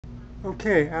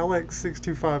Okay,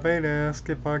 Alex6258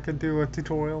 asked if I could do a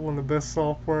tutorial on the best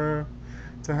software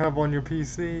to have on your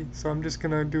PC. So I'm just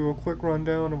going to do a quick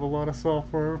rundown of a lot of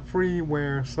software,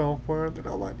 freeware software that I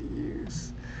like to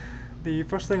use. The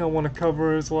first thing I want to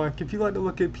cover is, like, if you like to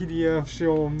look at PDFs,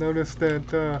 you'll notice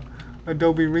that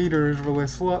Adobe Reader is really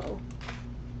slow.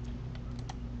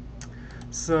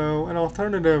 So an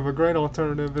alternative, a great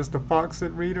alternative, is the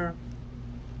FoxIt reader.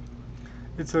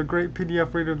 It's a great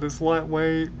PDF reader that's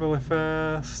lightweight, really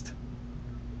fast,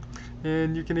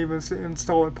 and you can even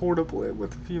install it portably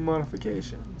with a few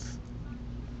modifications.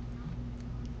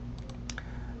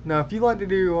 Now, if you like to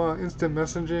do instant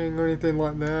messaging or anything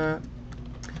like that,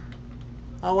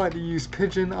 I like to use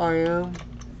Pidgin IM.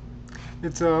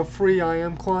 It's a free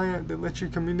IM client that lets you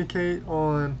communicate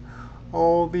on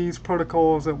all these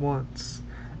protocols at once.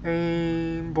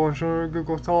 AIM, Bonjour,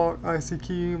 Google Talk,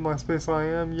 ICQ, MySpace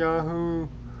IM, Yahoo,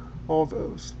 all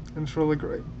those. And it's really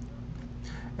great.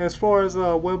 As far as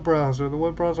a web browser, the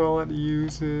web browser I like to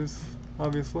use is,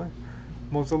 obviously,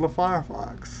 Mozilla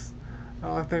Firefox.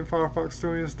 I think Firefox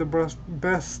 3 is the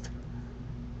best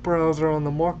browser on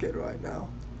the market right now.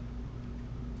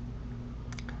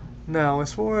 Now,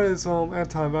 as far as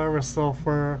antivirus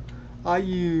software, I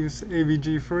use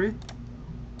AVG Free,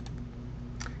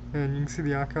 and you can see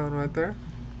the icon right there.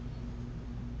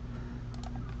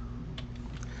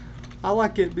 I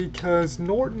like it because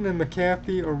Norton and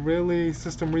McAfee are really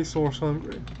system resource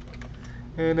hungry,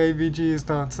 and AVG is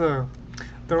not so.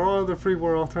 There are other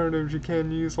freeware alternatives you can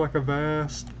use, like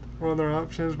Avast or other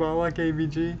options, but I like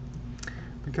AVG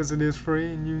because it is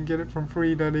free, and you can get it from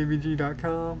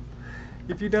free.avg.com.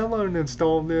 If you download and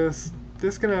install this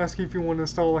can ask you if you want to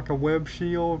install like a web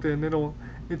shield, and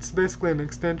it's basically an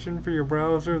extension for your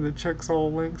browser that checks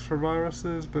all links for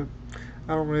viruses, but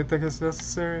I don't really think it's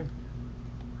necessary.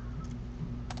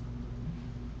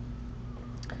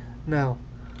 Now,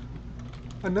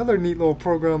 another neat little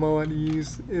program I like to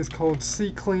use is called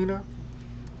CCleaner.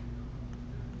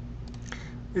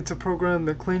 It's a program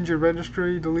that cleans your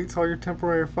registry, deletes all your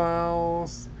temporary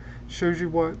files, shows you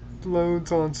what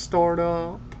loads on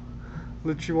startup,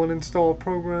 lets you uninstall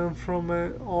programs from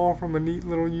it, all from a neat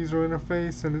little user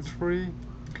interface, and it's free,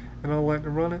 and I like to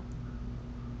run it.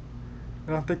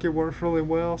 And I think it works really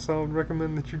well, so I would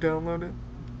recommend that you download it.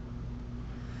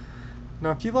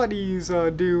 Now, if you like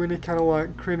to do any kind of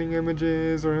like creating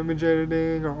images or image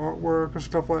editing or artwork or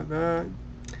stuff like that,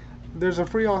 there's a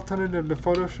free alternative to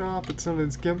Photoshop. It's known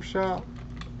as GimpShop,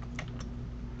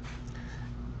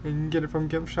 and you can get it from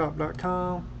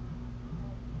GimpShop.com.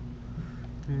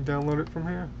 You can download it from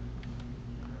here.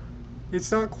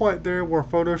 It's not quite there where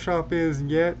Photoshop is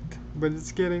yet, but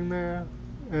it's getting there,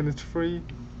 and it's free.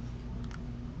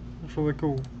 It's really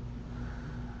cool.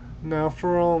 Now,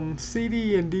 for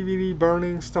CD and DVD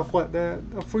burning, stuff like that,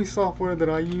 a free software that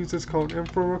I use is called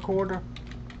InfraRecorder.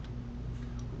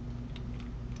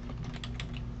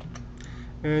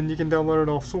 And you can download it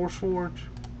off SourceForge.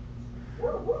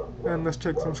 And let's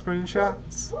check some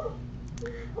screenshots.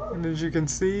 And as you can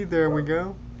see, there we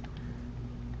go.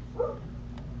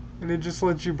 And it just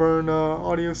lets you burn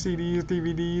audio CDs,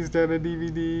 DVDs, data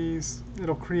DVDs.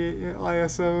 It'll create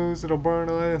ISOs, it'll burn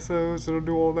ISOs, it'll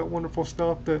do all that wonderful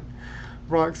stuff that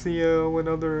Roxio and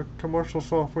other commercial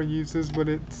software uses, but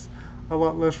it's a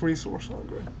lot less resource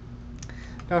hungry.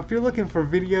 Now, if you're looking for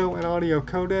video and audio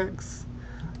codecs,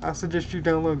 I suggest you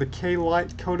download the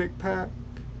K-Lite codec pack.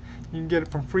 You can get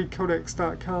it from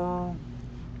freecodecs.com.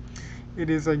 It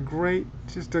is a great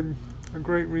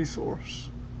resource.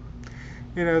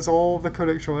 It has all the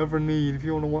codecs you'll ever need if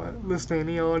you want to listen to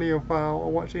any audio file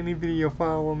or watch any video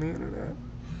file on the internet.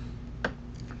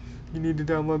 You need to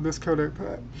download this codec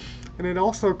pack. And it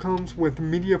also comes with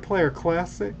Media Player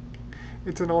Classic.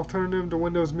 It's an alternative to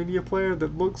Windows Media Player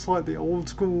that looks like the old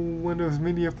school Windows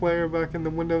Media Player back in the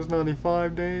Windows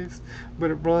 95 days,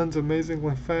 but it runs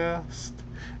amazingly fast,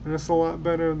 and it's a lot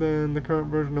better than the current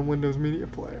version of Windows Media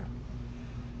Player.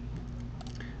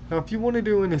 Now, if you want to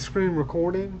do any screen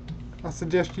recording, I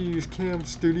suggest you use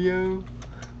CamStudio,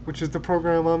 which is the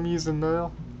program I'm using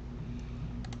now.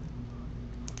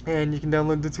 And you can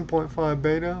download the 2.5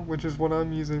 beta, which is what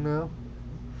I'm using now.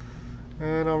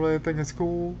 And I really think it's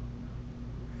cool.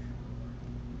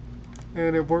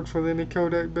 And it works with any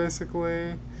codec,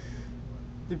 basically.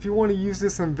 If you want to use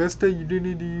this in Vista, you do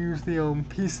need to use the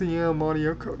PCM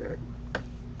audio codec,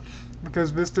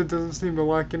 because Vista doesn't seem to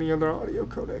like any other audio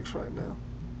codecs right now.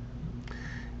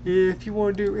 If you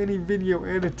want to do any video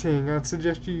editing, I'd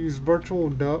suggest you use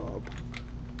VirtualDub,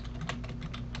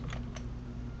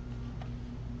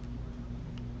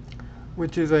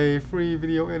 which is a free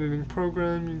video editing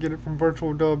program. You can get it from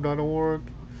virtualdub.org.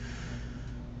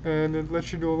 and it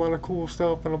lets you do a lot of cool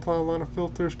stuff and apply a lot of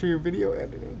filters to your video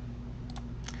editing.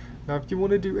 Now if you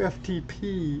want to do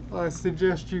FTP, I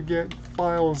suggest you get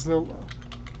FileZilla.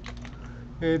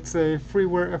 It's a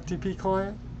freeware FTP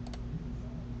client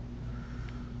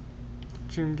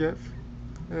that you can get,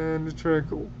 and it's very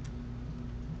cool.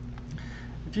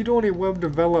 If you do any web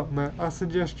development, I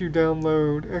suggest you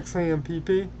download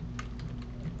XAMPP,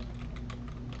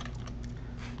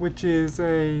 which is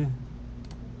it's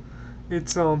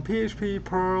PHP,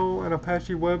 Perl, and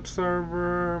Apache Web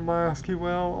Server, MySQL,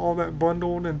 all that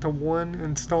bundled into one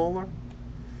installer.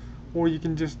 Or you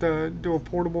can just do a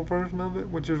portable version of it,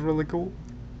 which is really cool.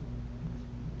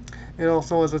 It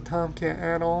also has a Tomcat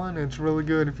add-on. It's really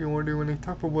good if you want to do any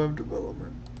type of web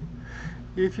development.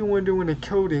 If you want to do any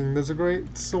coding, there's a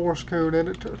great source code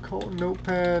editor called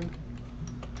Notepad++.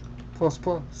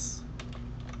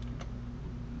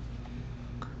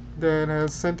 That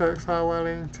has syntax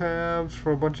highlighting tabs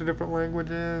for a bunch of different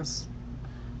languages,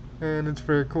 and it's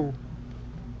very cool.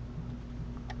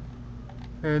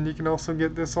 And you can also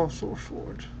get this off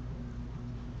SourceForge.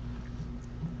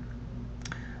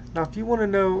 Now if you want to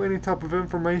know any type of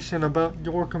information about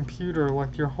your computer,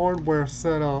 like your hardware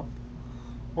setup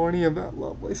or any of that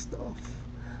lovely stuff,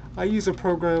 I use a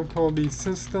program called the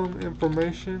System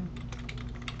Information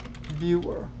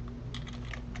Viewer,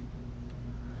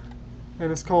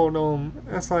 and it's called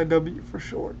SIW for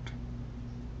short.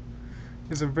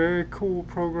 It's a very cool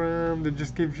program that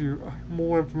just gives you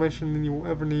more information than you will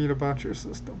ever need about your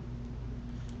system.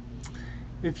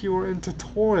 If you are into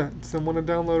torrents and want to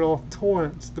download off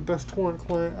torrents, the best torrent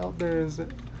client out there is, in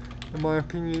my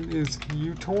opinion, is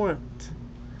uTorrent.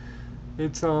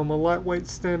 It's a lightweight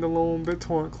standalone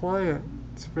BitTorrent client.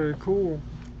 It's very cool.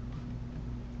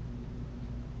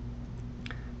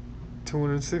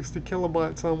 260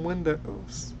 kilobytes on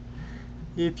Windows.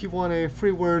 If you want a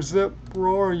freeware zip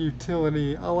RAR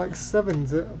utility, I like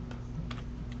 7-zip.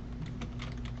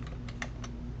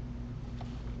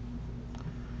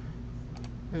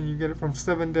 And you get it from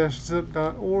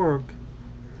 7-zip.org.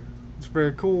 It's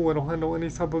very cool. It'll handle any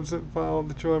type of zip file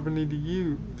that you'll ever need to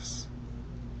use.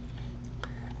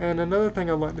 And another thing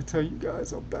I'd like to tell you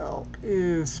guys about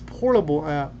is portable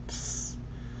apps.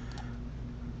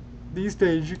 These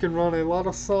days you can run a lot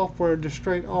of software just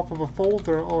straight off of a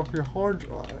folder off your hard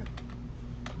drive.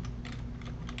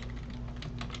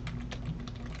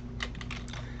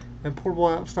 And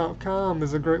portableapps.com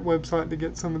is a great website to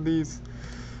get some of these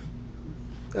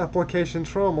applications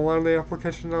from. A lot of the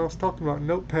applications I was talking about,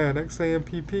 Notepad,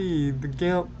 XAMPP, the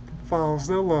GIMP,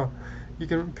 FileZilla,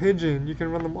 Pidgin, you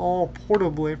can run them all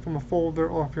portably from a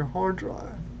folder off your hard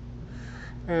drive.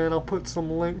 And I'll put some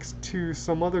links to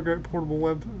some other great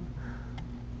portable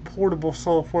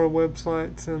software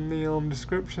websites in the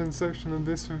description section of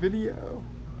this video.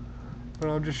 But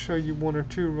I'll just show you one or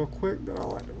two real quick that I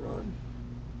like to run.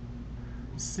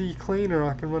 CCleaner,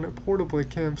 I can run it portably.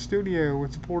 CamStudio,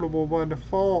 it's portable by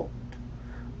default.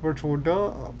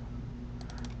 VirtualDub.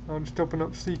 I'll just open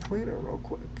up CCleaner real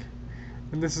quick.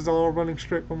 And this is all running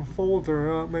straight from a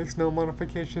folder. It makes no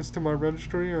modifications to my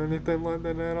registry or anything like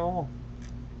that at all.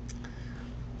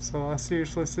 So I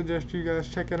seriously suggest you guys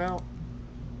check it out.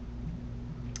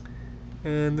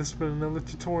 And this has been another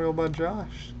tutorial by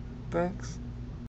Josh. Thanks.